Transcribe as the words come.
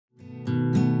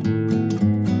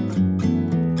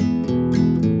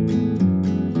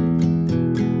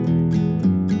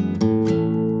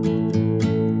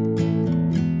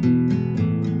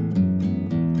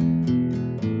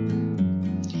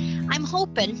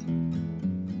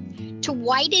to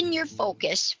widen your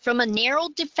focus from a narrow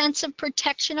defensive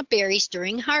protection of berries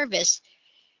during harvest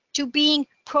to being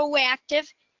proactive,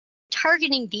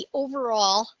 targeting the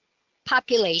overall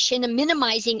population and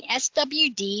minimizing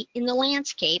SWD in the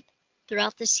landscape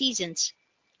throughout the seasons.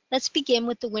 Let's begin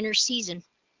with the winter season.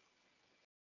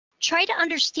 Try to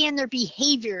understand their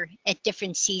behavior at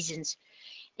different seasons.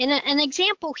 And an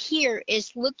example here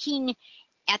is looking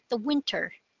at the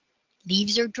winter.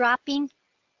 Leaves are dropping,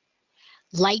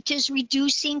 light is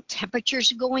reducing,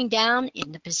 temperatures are going down.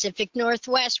 In the Pacific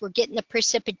Northwest, we're getting the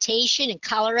precipitation. In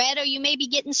Colorado, you may be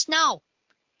getting snow.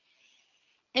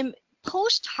 And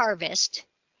post-harvest,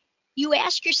 you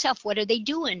ask yourself, what are they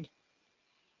doing?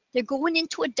 They're going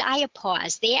into a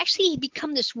diapause. They actually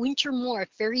become this winter morph,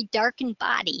 very darkened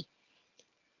body.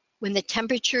 When the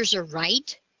temperatures are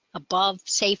right, above,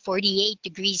 say, 48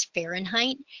 degrees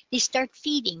Fahrenheit, they start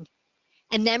feeding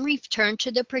and then return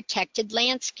to the protected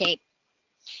landscape.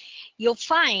 You'll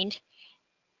find,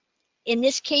 in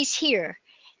this case here,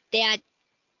 that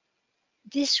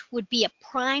this would be a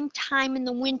prime time in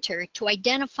the winter to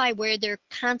identify where they're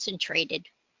concentrated.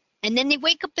 And then they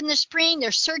wake up in the spring,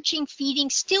 they're searching, feeding,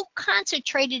 still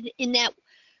concentrated in that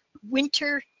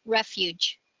winter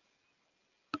refuge.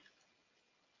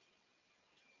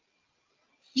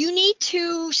 You need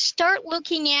to start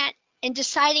looking at and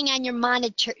deciding on your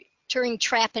monitoring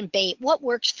trap and bait. What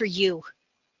works for you?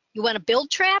 You want to build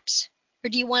traps or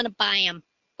do you want to buy them?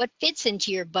 What fits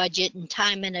into your budget and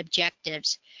time and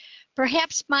objectives?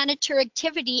 Perhaps monitor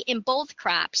activity in both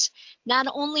crops, not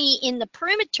only in the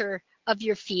perimeter of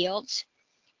your fields,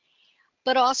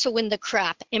 but also in the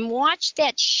crop, and watch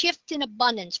that shift in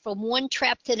abundance from one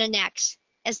trap to the next.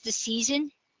 As the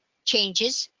season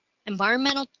changes,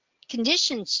 environmental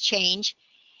conditions change,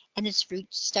 and its fruit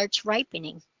starts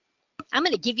ripening. I'm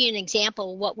going to give you an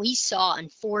example of what we saw in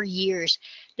 4 years.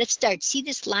 Let's start. See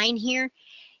this line here?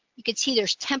 You can see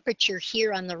there's temperature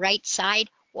here on the right side.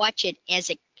 Watch it as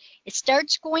it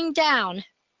starts going down.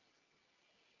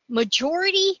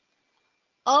 Majority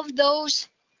of those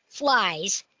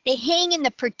flies, they hang in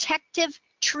the protective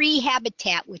tree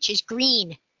habitat, which is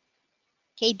green.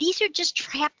 Okay, these are just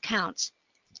trap counts.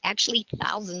 Actually,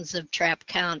 thousands of trap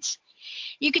counts.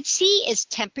 You can see as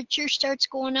temperature starts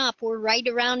going up, we're right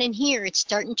around in here. It's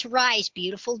starting to rise.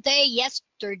 Beautiful day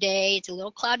yesterday. It's a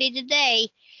little cloudy today.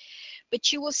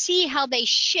 But you will see how they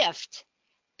shift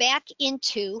back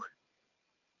into,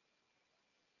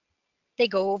 they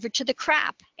go over to the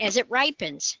crop as it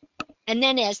ripens. And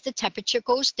then as the temperature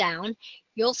goes down,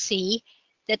 you'll see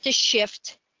that the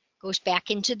shift goes back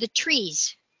into the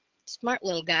trees. Smart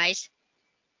little guys.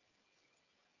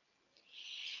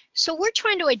 So we're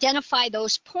trying to identify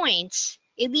those points,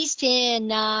 at least in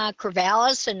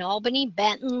Corvallis and Albany,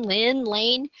 Benton, Lynn,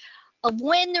 Lane, of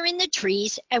when they're in the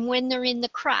trees and when they're in the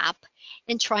crop,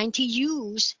 and trying to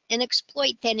use and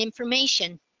exploit that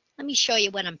information. Let me show you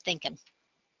what I'm thinking.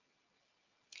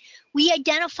 We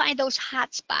identify those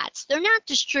hot spots. They're not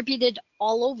distributed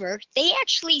all over. They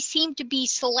actually seem to be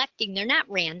selecting. They're not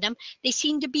random. They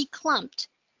seem to be clumped.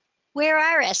 Where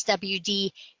are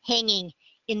SWD hanging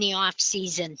in the off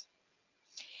season?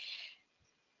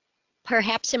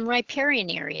 Perhaps in riparian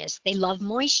areas. They love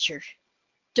moisture.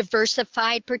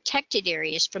 Diversified protected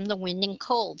areas from the wind and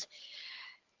cold.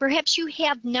 Perhaps you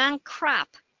have non-crop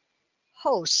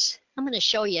hosts. I'm going to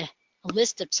show you a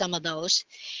list of some of those.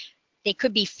 They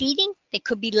could be feeding, they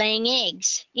could be laying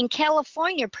eggs. In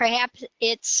California, perhaps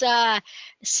it's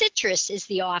citrus is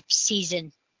the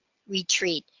off-season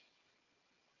retreat.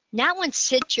 Not when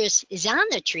citrus is on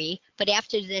the tree, but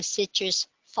after the citrus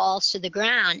falls to the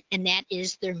ground, and that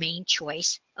is their main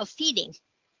choice of feeding.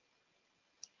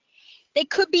 They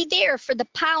could be there for the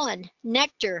pollen,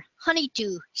 nectar,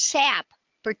 honeydew, sap,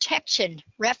 protection,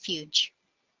 refuge,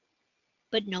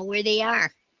 but know where they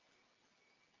are.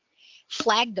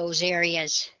 Flag those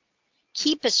areas.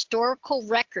 Keep historical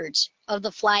records of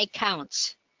the fly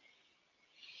counts.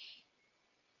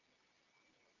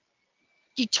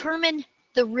 Determine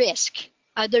the risk.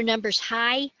 Are their numbers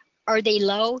high? Are they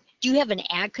low? Do you have an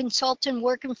ag consultant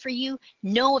working for you?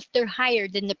 Know if they're higher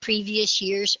than the previous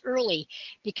years early,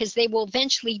 because they will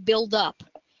eventually build up.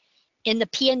 In the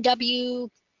PNW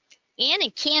and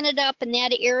in Canada, up in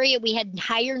that area, we had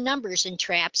higher numbers in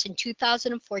traps in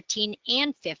 2014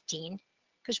 and 15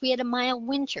 because we had a mild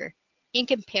winter in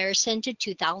comparison to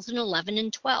 2011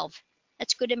 and 12.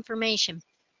 That's good information.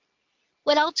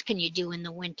 What else can you do in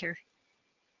the winter?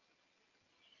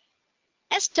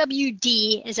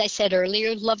 SWD, as I said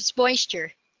earlier, loves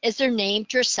moisture. As their name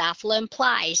Drosophila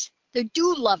implies, they're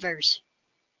dew lovers.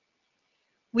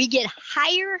 We get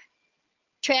higher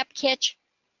trap catch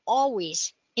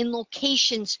always in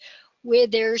locations where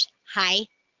there's high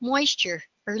moisture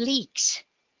or leaks.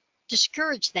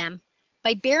 Discourage them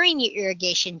by burying your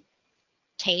irrigation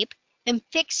tape and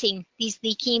fixing these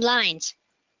leaking lines.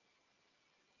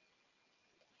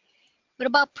 What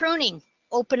about pruning?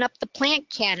 Open up the plant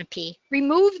canopy.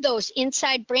 Remove those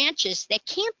inside branches that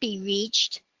can't be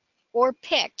reached or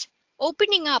picked.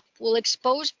 Opening up will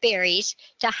expose berries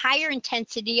to higher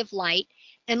intensity of light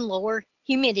and lower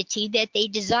humidity that they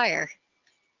desire.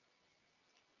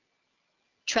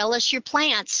 Trellis your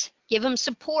plants. Give them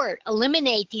support.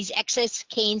 Eliminate these excess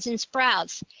canes and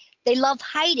sprouts. They love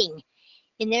hiding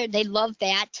in there. They love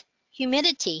that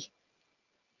humidity.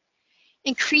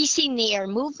 Increasing the air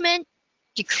movement,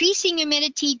 decreasing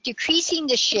humidity, decreasing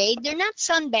the shade. They're not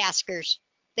sunbaskers.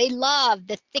 They love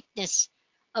the thickness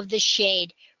of the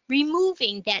shade.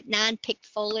 Removing that non-picked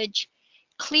foliage.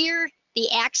 Clear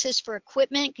the access for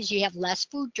equipment because you have less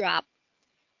food drop.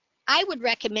 I would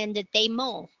recommend that they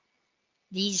mow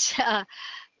these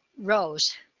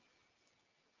rows.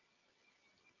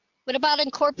 What about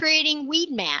incorporating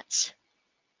weed mats?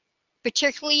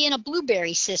 Particularly in a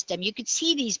blueberry system. You could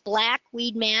see these black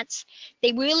weed mats.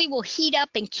 They really will heat up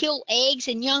and kill eggs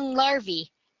and young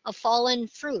larvae of fallen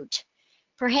fruit.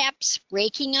 Perhaps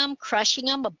raking them, crushing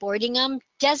them, aborting them,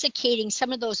 desiccating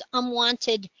some of those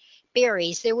unwanted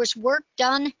berries. There was work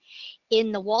done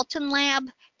in the Walton lab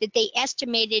that they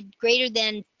estimated greater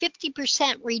than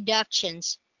 50%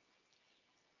 reductions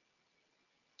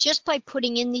just by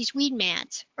putting in these weed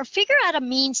mats, or figure out a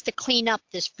means to clean up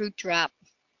this fruit drop.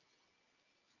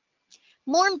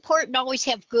 More important, always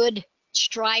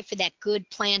strive for that good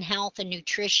plant health and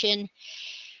nutrition.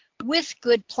 With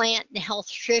good plant and health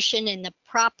nutrition and the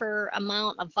proper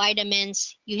amount of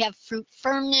vitamins, you have fruit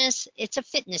firmness. It's a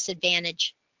fitness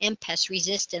advantage and pest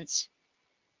resistance.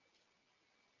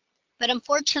 But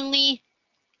unfortunately,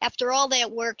 after all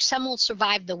that work, some will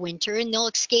survive the winter and they'll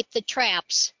escape the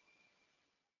traps.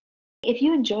 If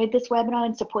you enjoyed this webinar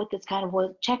and support this kind of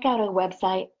work, check out our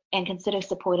website and consider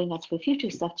supporting us for future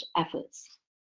such efforts.